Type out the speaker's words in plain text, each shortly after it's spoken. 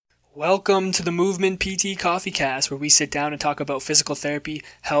Welcome to the Movement PT Coffee Cast, where we sit down and talk about physical therapy,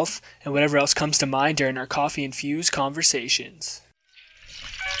 health, and whatever else comes to mind during our coffee-infused conversations.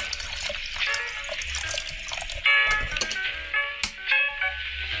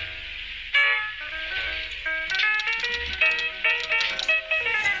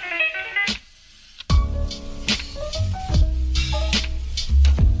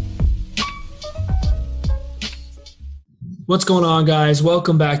 What's going on, guys?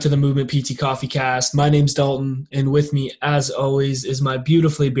 Welcome back to the Movement PT Coffee Cast. My name's Dalton, and with me, as always, is my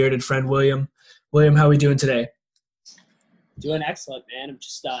beautifully bearded friend, William. William, how are we doing today? Doing excellent, man. I'm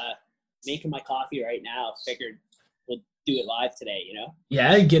just making my coffee right now. Figured we'll do it live today, you know?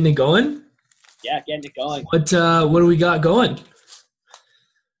 Yeah, getting it going? Yeah, getting it going. What do we got going?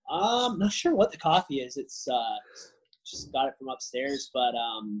 Not sure what the coffee is. It's just got it from upstairs, but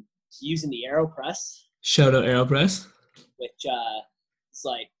using the AeroPress. Shout out AeroPress. Which is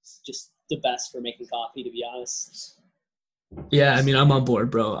like just the best for making coffee, to be honest. Yeah, I mean, I'm on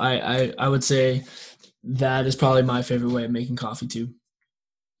board, bro. I would say that is probably my favorite way of making coffee too.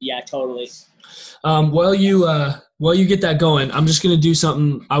 Yeah, totally. While you get that going, I'm just gonna do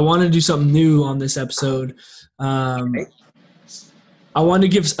something. I want to do something new on this episode. Okay. I want to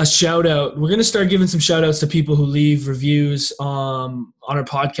give a shout out. We're gonna start giving some shout outs to people who leave reviews on our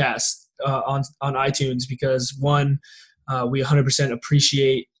podcast on iTunes, because one, we 100%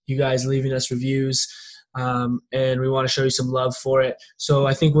 appreciate you guys leaving us reviews, and we want to show you some love for it. So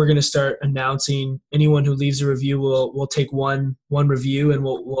I think we're going to start announcing anyone who leaves a review. We'll take one review, and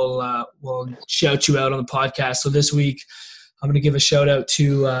we'll shout you out on the podcast. So this week, I'm going to give a shout out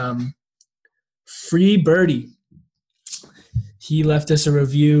to Free Birdie. He left us a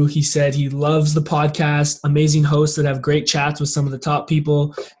review. He said he loves the podcast, amazing hosts that have great chats with some of the top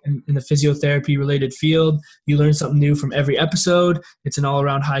people in the physiotherapy related field. You learn something new from every episode. It's an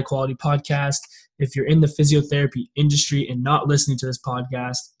all-around high-quality podcast. If you're in the physiotherapy industry and not listening to this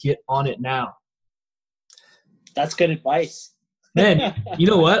podcast, get on it now. That's good advice. Man, you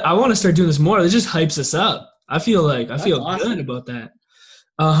know what? I want to start doing this more. It just hypes us up. I feel awesome. Good about that.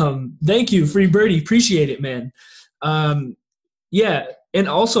 Thank you, Free Birdie. Appreciate it, man. Yeah, and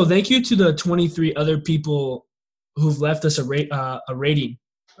also thank you to the 23 other people who've left us a rating,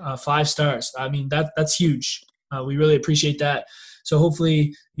 5 stars. I mean, that's huge. We really appreciate that. So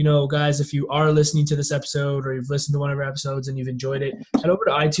hopefully, guys, if you are listening to this episode or you've listened to one of our episodes and you've enjoyed it, head over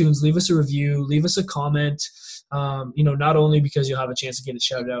to iTunes, leave us a review, leave us a comment. Not only because you'll have a chance to get it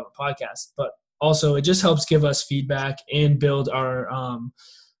shouted out on the podcast, but also it just helps give us feedback and build our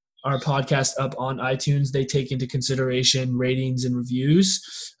podcast up on iTunes. They take into consideration ratings and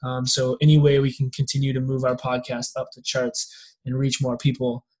reviews. So any way we can continue to move our podcast up the charts and reach more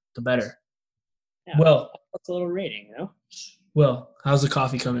people, the better. Yeah, well, that's a little rating, you know? Well, how's the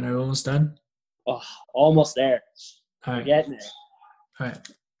coffee coming? Are we almost done? Oh, almost there. All right. We're getting there. All right.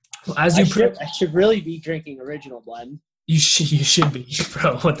 Well, I should really be drinking original blend. You should be,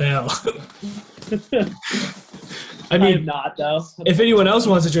 bro. What the hell? I mean, I'm not, though. If anyone else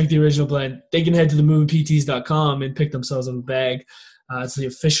wants to drink the original blend, they can head to themoonpts.com and pick themselves up a bag. It's the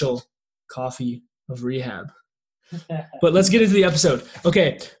official coffee of rehab. But let's get into the episode.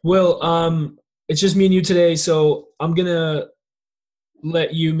 Okay, well, it's just me and you today, so I'm going to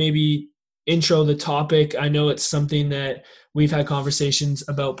let you maybe intro the topic. I know it's something that we've had conversations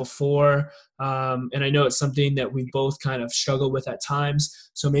about before, and I know it's something that we both kind of struggle with at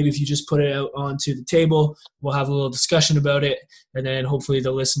times. So maybe if you just put it out onto the table, we'll have a little discussion about it, and then hopefully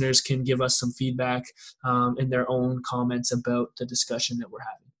the listeners can give us some feedback in their own comments about the discussion that we're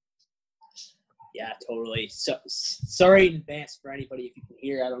having. Yeah, totally. So sorry in advance for anybody if you can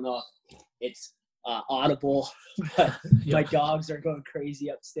hear. I don't know if it's audible, but my dogs are going crazy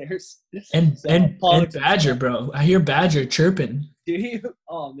upstairs. And Badger, bro. I hear Badger chirping. Do you?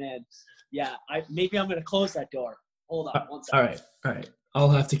 Oh man. Yeah. Maybe I'm gonna close that door. Hold on one second. All right. I'll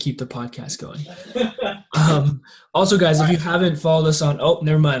have to keep the podcast going. Also, guys, if you haven't followed us on,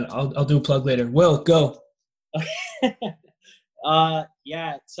 never mind. I'll do a plug later. Will, go.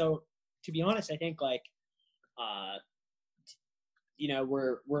 Yeah. So to be honest, I think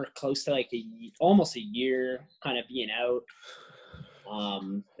we're close to almost a year kind of being out.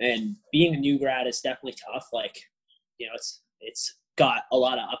 And being a new grad is definitely tough. It's got a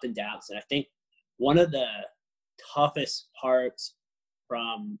lot of up and downs. And I think one of the toughest parts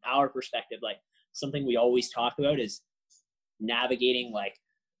from our perspective, something we always talk about is navigating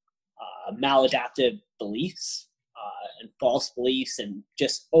maladaptive beliefs and false beliefs and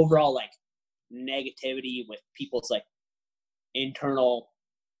just overall negativity with people's internal,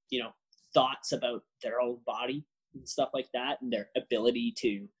 thoughts about their own body and stuff like that, and their ability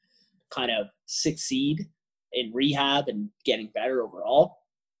to kind of succeed in rehab and getting better overall.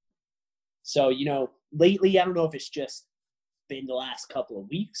 So, you know, lately, I don't know if it's just been the last couple of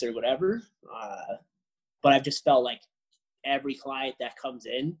weeks or whatever, but I've just felt like every client that comes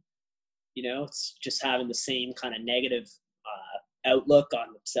in, you know, it's just having the same kind of negative outlook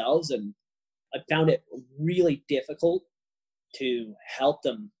on themselves. And I found it really difficult to help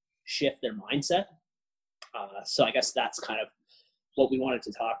them shift their mindset. So I guess that's kind of what we wanted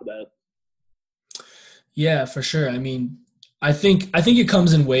to talk about. Yeah, for sure. I mean, I think it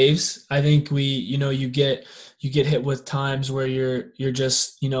comes in waves. I think you get hit with times where you're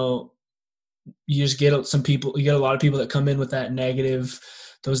just, you just get you get a lot of people that come in with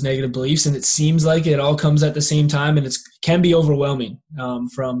those negative beliefs, and it seems like it all comes at the same time, and it can be overwhelming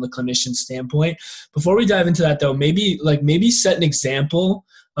from the clinician standpoint. Before we dive into that though, maybe set an example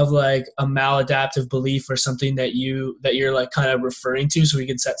of like a maladaptive belief or something that you're like kind of referring to, so we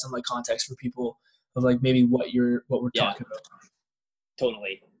can set some like context for people of like maybe what we're talking about.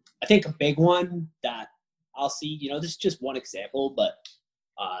 Totally. I think a big one that I'll see, this is just one example, but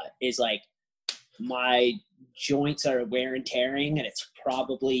is like my joints are wear and tearing, and it's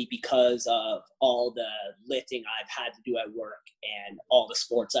probably because of all the lifting I've had to do at work and all the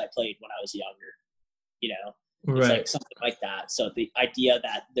sports I played when I was younger, It's right. like something like that. So the idea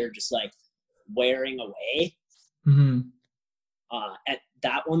that they're just like wearing away, mm-hmm. And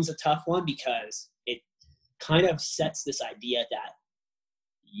that one's a tough one because it kind of sets this idea that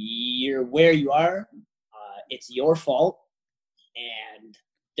you're where you are, it's your fault, and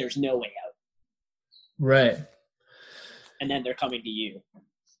there's no way out. Right. And then they're coming to you.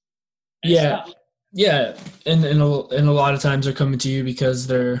 Yeah. Yeah. And a lot of times they're coming to you because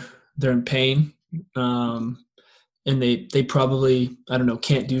they're in pain. And they probably, I don't know,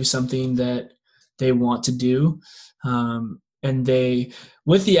 can't do something that they want to do. And they,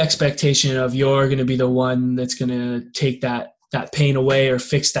 with the expectation of you're going to be the one that's going to take that pain away or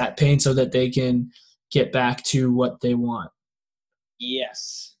fix that pain so that they can get back to what they want.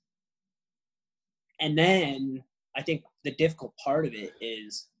 Yes. And then I think the difficult part of it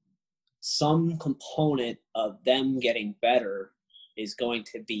is some component of them getting better is going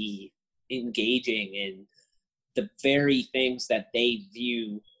to be engaging in the very things that they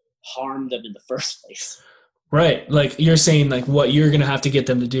view harm them in the first place. Right. Like you're saying, like what you're going to have to get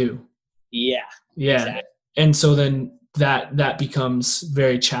them to do. Yeah. Yeah. Exactly. And so then that becomes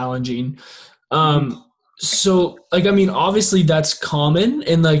very challenging. So like, I mean, obviously that's common,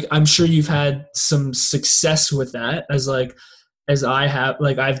 and like, I'm sure you've had some success with that as I have,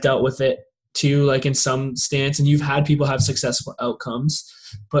 like I've dealt with it too, like in some stance, and you've had people have successful outcomes,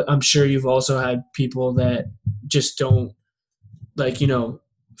 but I'm sure you've also had people that just don't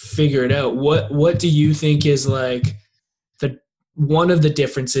figure it out. What do you think is like one of the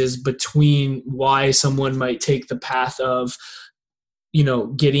differences between why someone might take the path of,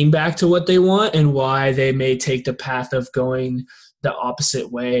 getting back to what they want, and why they may take the path of going the opposite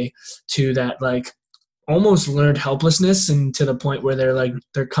way to that, like almost learned helplessness, and to the point where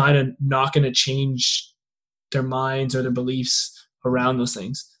they're kind of not going to change their minds or their beliefs around those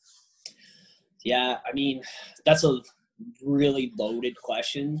things? Yeah. I mean, that's a really loaded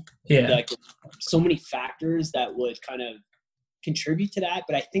question. Yeah. Like so many factors that would kind of contribute to that,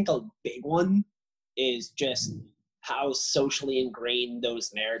 but I think a big one is just how socially ingrained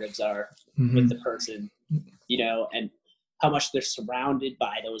those narratives are with the person, and how much they're surrounded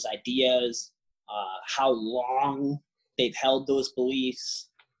by those ideas, how long they've held those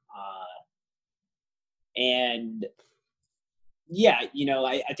beliefs, and yeah,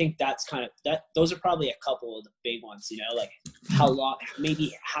 I think that's kind of that. Those are probably a couple of the big ones, like how long,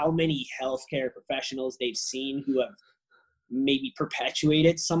 maybe how many healthcare professionals they've seen who have maybe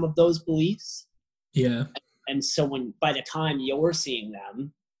perpetuated some of those beliefs. Yeah. And so by the time you're seeing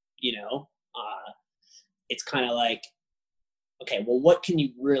them, it's kind of like, okay, well, what can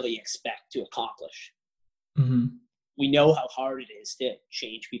you really expect to accomplish? Mm-hmm. We know how hard it is to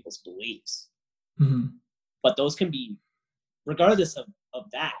change people's beliefs, but those can be, regardless of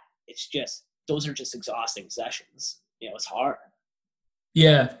that, it's just, those are just exhausting sessions. It's hard.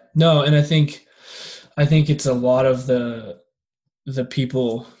 Yeah, no. And I think it's a lot of the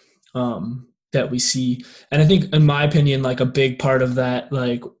people that we see. And I think, in my opinion, like a big part of that,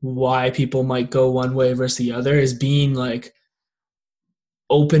 like why people might go one way versus the other, is being like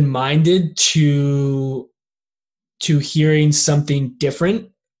open-minded to hearing something different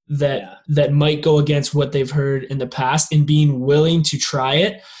that might go against what they've heard in the past, and being willing to try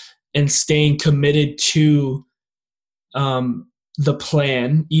it and staying committed to the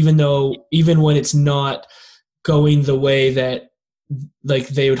plan, even when it's not going the way that like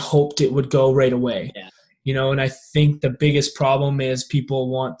they would hoped it would go right away. Yeah. You know, and I think the biggest problem is people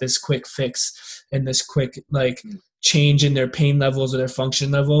want this quick fix and this quick like change in their pain levels or their function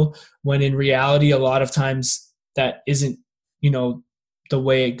level, when in reality a lot of times that isn't, you know, the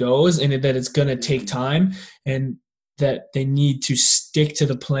way it goes, and that it's going to take time, and that they need to stick to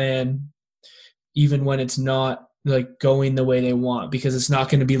the plan even when it's not like going the way they want, because it's not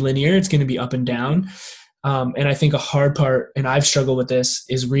going to be linear. It's going to be up and down. And I think a hard part, and I've struggled with this,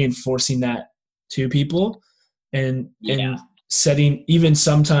 is reinforcing that to people, and setting, even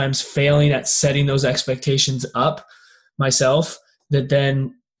sometimes failing at setting those expectations up myself, that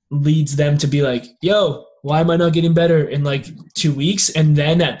then leads them to be like, yo, why am I not getting better in like 2 weeks? And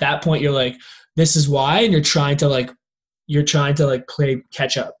then at that point you're like, this is why. And you're trying to like play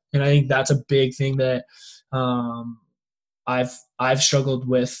catch up. And I think that's a big thing that I've struggled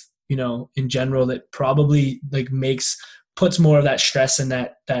with, you know, in general, that probably like puts more of that stress and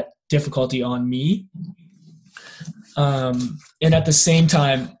that difficulty on me. And at the same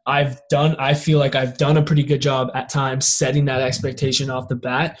time, I feel like I've done a pretty good job at times setting that expectation off the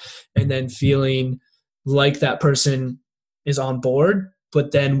bat, and then feeling like that person is on board.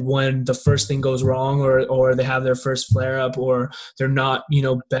 But then when the first thing goes wrong, or they have their first flare up, or they're not, you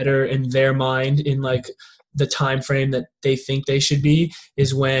know, better in their mind in like the time frame that they think they should be,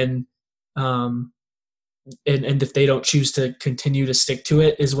 is when and if they don't choose to continue to stick to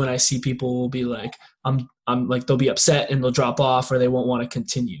it, is when I see people will be like, I'm like, they'll be upset and they'll drop off, or they won't want to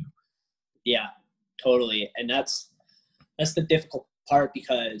continue. Yeah, totally. And that's the difficult part,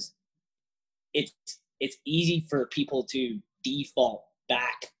 because it's easy for people to default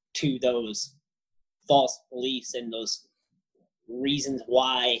back to those false beliefs and those reasons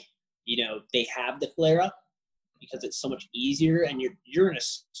why, you know, they have the flare up, because it's so much easier, and you're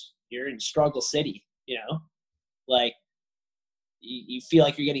in struggle city, you know, like you feel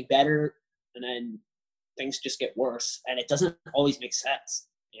like you're getting better, and then things just get worse, and it doesn't always make sense.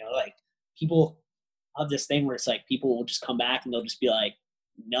 You know, like people have this thing where it's like people will just come back and they'll just be like,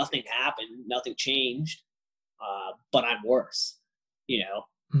 nothing happened, nothing changed, but I'm worse, you know.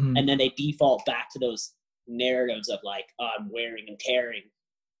 Mm-hmm. And then they default back to those narratives of like, oh, I'm wearing and tearing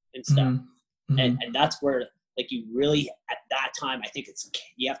and stuff. Mm-hmm. And that's where, like, you really, at that time, I think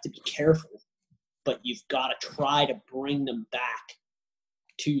you have to be careful, but you've got to try to bring them back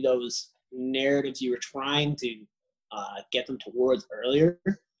to those narratives you were trying to get them towards earlier.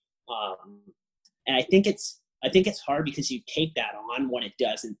 And I think it's hard, because you take that on when it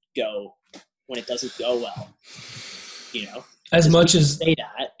doesn't go well, you know, as much as say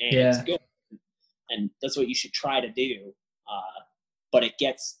that, and it's good, and that's what you should try to do. But it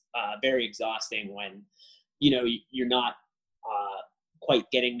gets very exhausting when, you know, you're not quite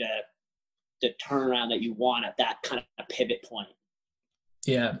getting the turnaround that you want at that kind of pivot point.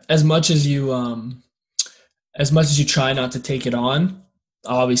 Yeah. As much as you try not to take it on,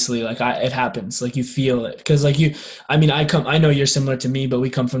 obviously, like it happens, like you feel it. Cause like I know you're similar to me, but we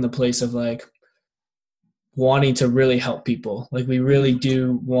come from the place of like wanting to really help people. Like we really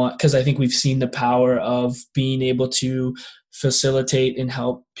do want, cause I think we've seen the power of being able to facilitate and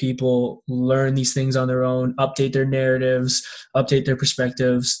help people learn these things on their own, update their narratives, update their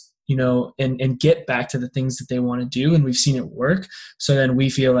perspectives, you know, and get back to the things that they want to do. And we've seen it work. So then we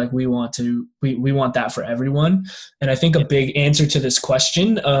feel like we want that for everyone. And I think a big answer to this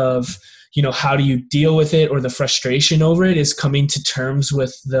question of, you know, how do you deal with it, or the frustration over it, is coming to terms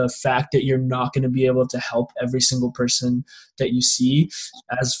with the fact that you're not going to be able to help every single person that you see,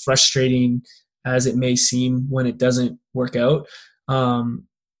 as frustrating as it may seem when it doesn't work out. And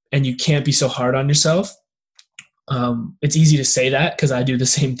you can't be so hard on yourself. It's easy to say that, because I do the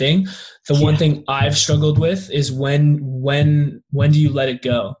same thing. The one thing I've struggled with is when do you let it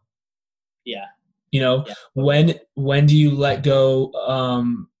go? Yeah. You know, when do you let go,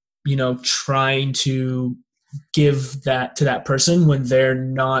 you know, trying to give that to that person when they're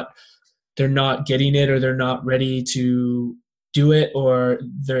not getting it, or they're not ready to do it, or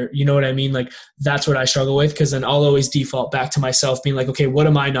they're, you know what I mean? Like that's what I struggle with, because then I'll always default back to myself being like, okay, what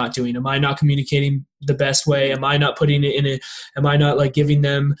am I not doing? Am I not communicating the best way? Am I not putting it in it? Am I not like giving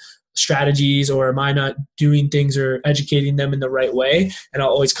them strategies, or am I not doing things or educating them in the right way? And I'll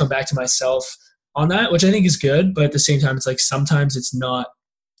always come back to myself on that, which I think is good. But at the same time, it's like sometimes it's not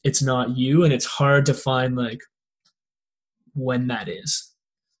you, and it's hard to find like when that is.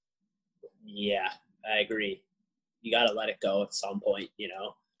 Yeah, I agree. You got to let it go at some point, you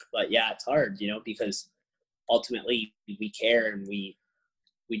know. But yeah, it's hard, you know, because ultimately we care, and we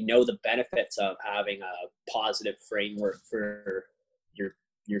know the benefits of having a positive framework for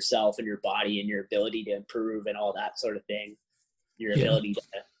yourself and your body and your ability to improve and all that sort of thing. your Yeah. ability to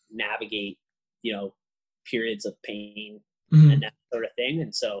navigate, periods of pain Mm-hmm. and that sort of thing.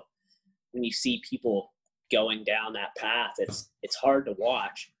 And so when you see people going down that path, it's hard to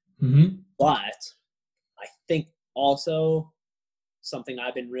watch. Mm-hmm. But I think also something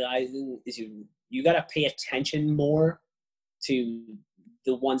I've been realizing is you got to pay attention more to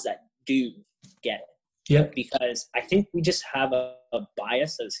the ones that do get it. Yep. Because I think we just have a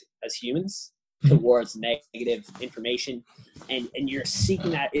bias as humans Mm-hmm. towards negative information, and you're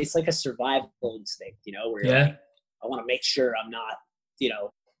seeking that. It's like a survival instinct, where you're like, I want to make sure I'm not,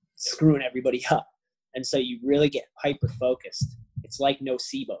 screwing everybody up. And so you really get hyper focused. It's like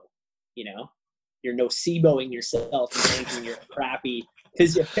nocebo, you're noceboing yourself and thinking you're a crappy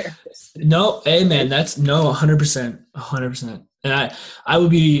physiotherapist. No, hey man, that's 100%. And I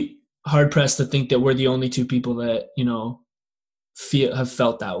would be hard pressed to think that we're the only two people that, have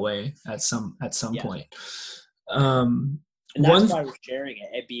felt that way at some point. And that's why we're sharing it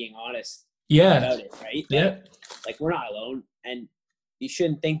and being honest about it, right? Like we're not alone, and you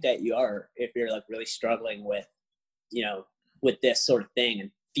shouldn't think that you are if you're like really struggling with, with this sort of thing and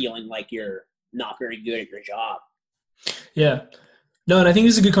feeling like you're not very good at your job. Yeah. No, and I think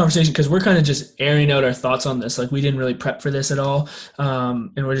this is a good conversation because we're kind of just airing out our thoughts on this. Like we didn't really prep for this at all.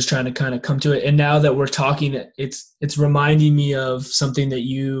 And we're just trying to kind of come to it. And now that we're talking, it's reminding me of something that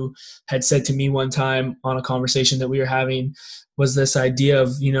you had said to me one time on a conversation that we were having, was this idea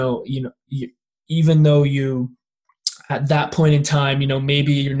of, even though you, at that point in time,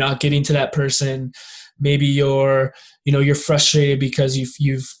 maybe you're not getting to that person, maybe you're frustrated because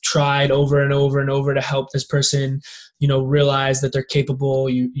you've tried over and over and over to help this person, realize that they're capable,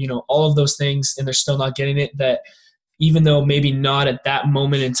 all of those things, and they're still not getting it. That even though maybe not at that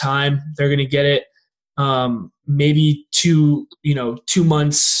moment in time, they're going to get it. Maybe 2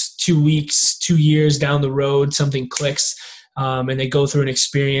 months, 2 weeks, 2 years down the road, something clicks, and they go through an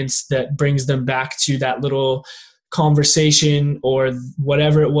experience that brings them back to that little conversation or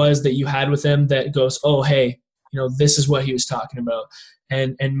whatever it was that you had with them that goes, oh, hey, this is what he was talking about.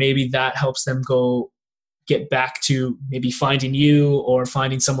 And maybe that helps them get back to maybe finding you or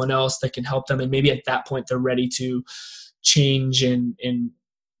finding someone else that can help them. And maybe at that point they're ready to change and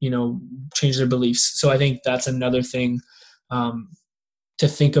change their beliefs. So I think that's another thing to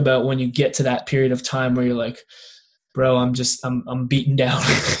think about when you get to that period of time where you're like, bro, I'm beaten down.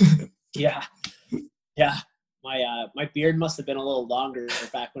 Yeah. My beard must have been a little longer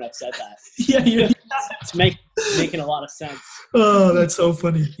back when I said that. Yeah. It's making a lot of sense. Oh, that's so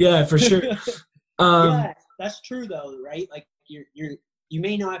funny. Yeah, for sure. Yeah, that's true though, right? Like you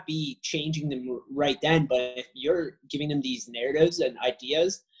may not be changing them right then, but if you're giving them these narratives and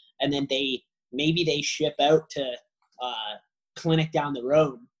ideas, and then maybe they ship out to clinic down the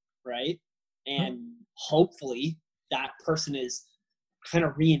road, right? And hopefully that person is kind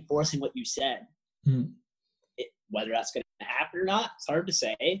of reinforcing what you said. Mm. Whether that's going to happen or not, it's hard to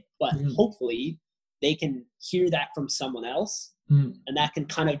say, but hopefully they can hear that from someone else, and that can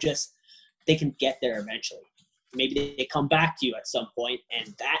kind of they can get there eventually. Maybe they come back to you at some point,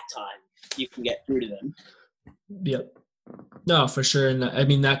 and that time you can get through to them. Yep. No, for sure. And I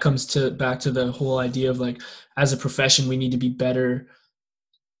mean, that comes back to the whole idea of like, as a profession, we need to be better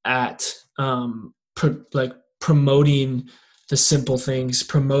at promoting the simple things,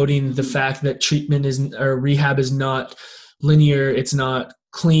 promoting the fact that treatment or rehab is not linear. It's not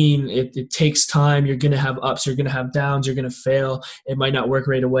clean. It takes time. You're going to have ups, you're going to have downs, you're going to fail. It might not work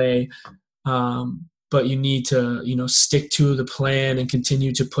right away. But you need to, stick to the plan and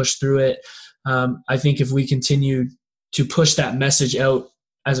continue to push through it. I think if we continue to push that message out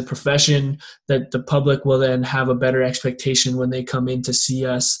as a profession, that the public will then have a better expectation when they come in to see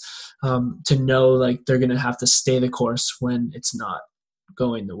us, to know like they're going to have to stay the course when it's not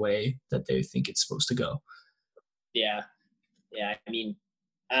going the way that they think it's supposed to go. Yeah. I mean,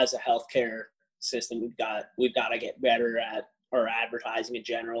 as a healthcare system, we've got to get better at our advertising in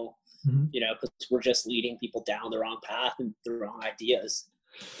general, because we're just leading people down the wrong path and the wrong ideas.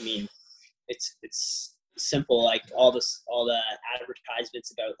 I mean, it's simple, like all the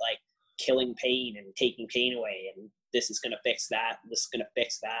advertisements about like killing pain and taking pain away, and this is going to fix that, this is going to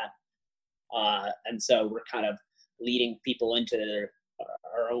fix that. And so we're kind of leading people into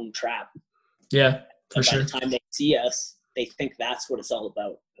our own trap. Yeah, for sure. By the time they see us, they think that's what it's all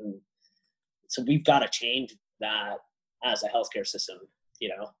about. And so we've got to change that as a healthcare system,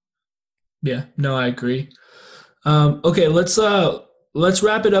 Yeah, no, I agree. Okay, let's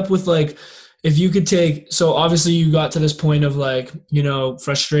wrap it up with like, if you could take, so obviously you got to this point of like,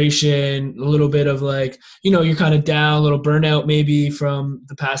 frustration, a little bit of like, you're kind of down, a little burnout maybe from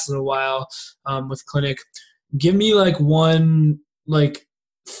the past little while with clinic. Give me like one like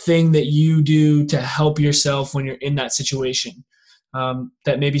thing that you do to help yourself when you're in that situation,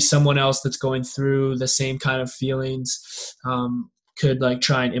 that maybe someone else that's going through the same kind of feelings could like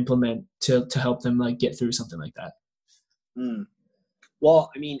try and implement to help them like get through something like that?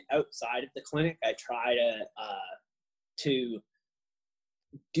 Well, I mean, outside of the clinic, I try to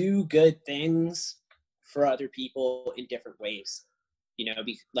do good things for other people in different ways, you know,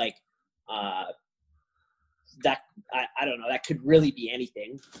 that I don't know, that could really be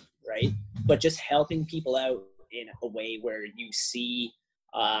anything, right? But just helping people out in a way where you see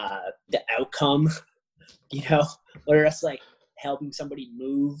the outcome, you know, whether it's like helping somebody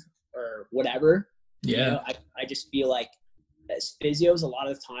move or whatever. Yeah. You know, I just feel like as physios, a lot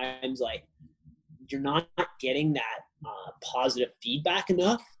of times, like, you're not getting that positive feedback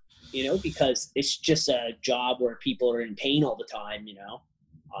enough, you know, because it's just a job where people are in pain all the time, you know,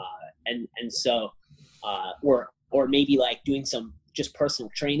 and so or maybe like doing some just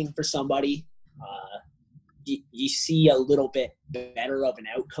personal training for somebody, you see a little bit better of an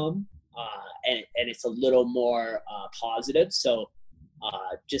outcome, and it's a little more positive. So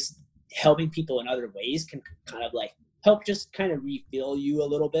just helping people in other ways can kind of like help just kind of refill you a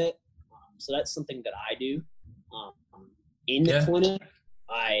little bit. So that's something that I do in the clinic.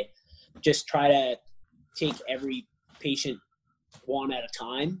 I just try to take every patient one at a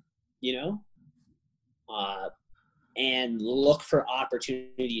time, you know, and look for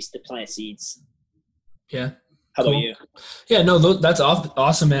opportunities to plant seeds. Yeah. How about you? Yeah, no, that's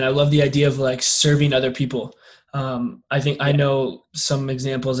awesome, man. I love the idea of like serving other people. I think I know some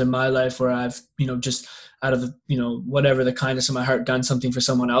examples in my life where I've, you know, just out of the, you know, whatever the kindness of my heart, done something for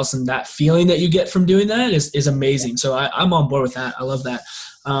someone else. And that feeling that you get from doing that is amazing. So I'm on board with that. I love that.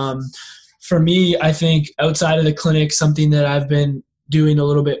 For me, I think outside of the clinic, something that I've been doing a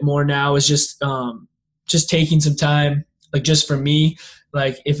little bit more now is just taking some time, like just for me,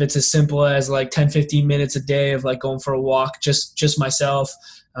 like if it's as simple as like 10, 15 minutes a day of like going for a walk, just myself,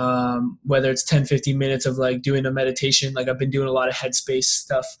 whether it's 10, 15 minutes of like doing a meditation. Like I've been doing a lot of headspace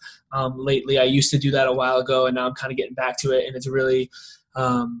stuff lately. I used to do that a while ago and now I'm kind of getting back to it. And it's really,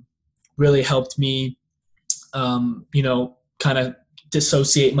 really helped me, you know, kind of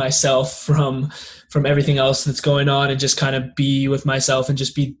dissociate myself from everything else that's going on and just kind of be with myself and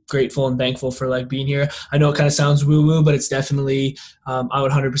just be grateful and thankful for like being here. I know it kind of sounds woo woo, but it's definitely, I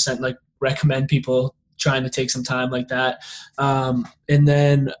would 100% like recommend people trying to take some time like that. And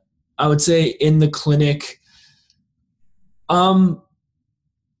then I would say in the clinic,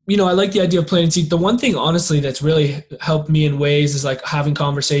 you know, I like the idea of planting seeds. The one thing, honestly, that's really helped me in ways is like having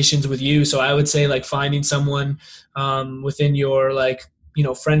conversations with you. So I would say like finding someone within your like, you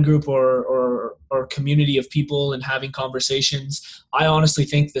know, friend group or community of people and having conversations. I honestly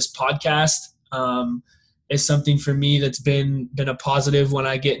think this podcast is something for me that's been a positive when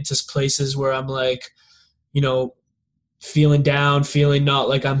I get into places where I'm like, you know, feeling down, feeling not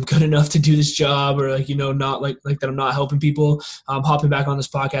like I'm good enough to do this job, or like, you know, not like that I'm not helping people. Hopping back on this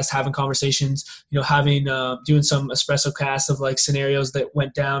podcast, having conversations, you know, having doing some espresso casts of like scenarios that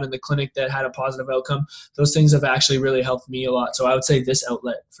went down in the clinic that had a positive outcome. Those things have actually really helped me a lot. So I would say this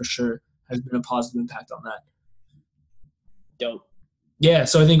outlet for sure has been a positive impact on that. Dope. Yeah.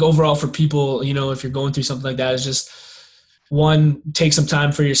 So I think overall for people, you know, if you're going through something like that, is just one, take some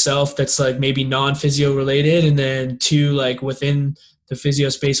time for yourself that's like maybe non-physio related. And then two, like within the physio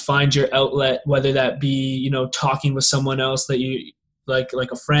space, find your outlet, whether that be, you know, talking with someone else that you like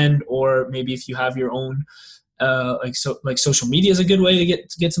a friend, or maybe if you have your own, like social media is a good way to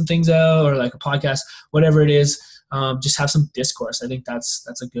get some things out, or like a podcast, whatever it is. Just have some discourse. I think that's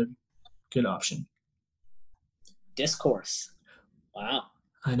a good option. Discourse. Wow.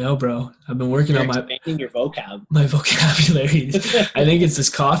 I know, bro. I've been working on your vocab. My vocabulary. I think it's this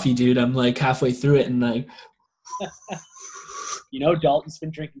coffee, dude. I'm like halfway through it and like. You know, Dalton's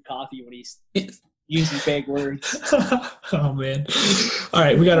been drinking coffee when he's using big words. Oh man! All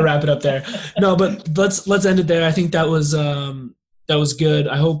right, we got to wrap it up there. No, but let's end it there. I think that was good.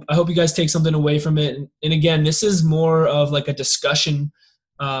 I hope you guys take something away from it. And again, this is more of like a discussion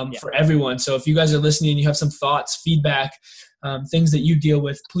for everyone. So if you guys are listening and you have some thoughts, feedback, things that you deal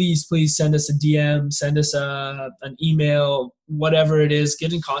with, please send us a DM, send us an email, whatever it is.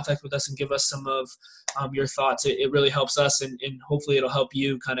 Get in contact with us and give us some of your thoughts. It really helps us, and hopefully it'll help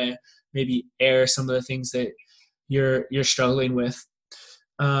you kind of maybe air some of the things that you're struggling with.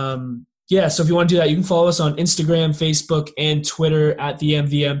 So if you want to do that, you can follow us on Instagram, Facebook, and Twitter at the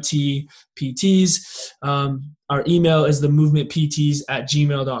MVMT PTs. Our email is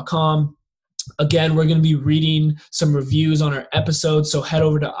themovementpts@gmail.com. Again, we're going to be reading some reviews on our episode, so head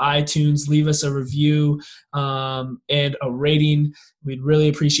over to iTunes, leave us a review and a rating. We'd really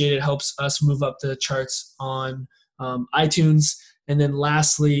appreciate it. It helps us move up the charts on iTunes. And then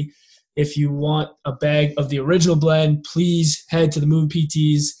lastly, if you want a bag of the original blend, please head to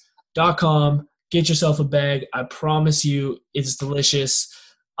themovingpts.com. Get yourself a bag. I promise you it's delicious.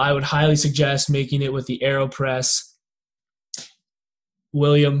 I would highly suggest making it with the AeroPress.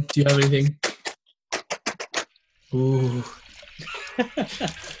 William, do you have anything? Ooh.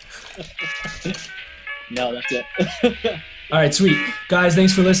 No, that's it. All right, sweet. Guys,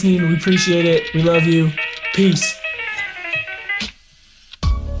 thanks for listening. We appreciate it. We love you. Peace.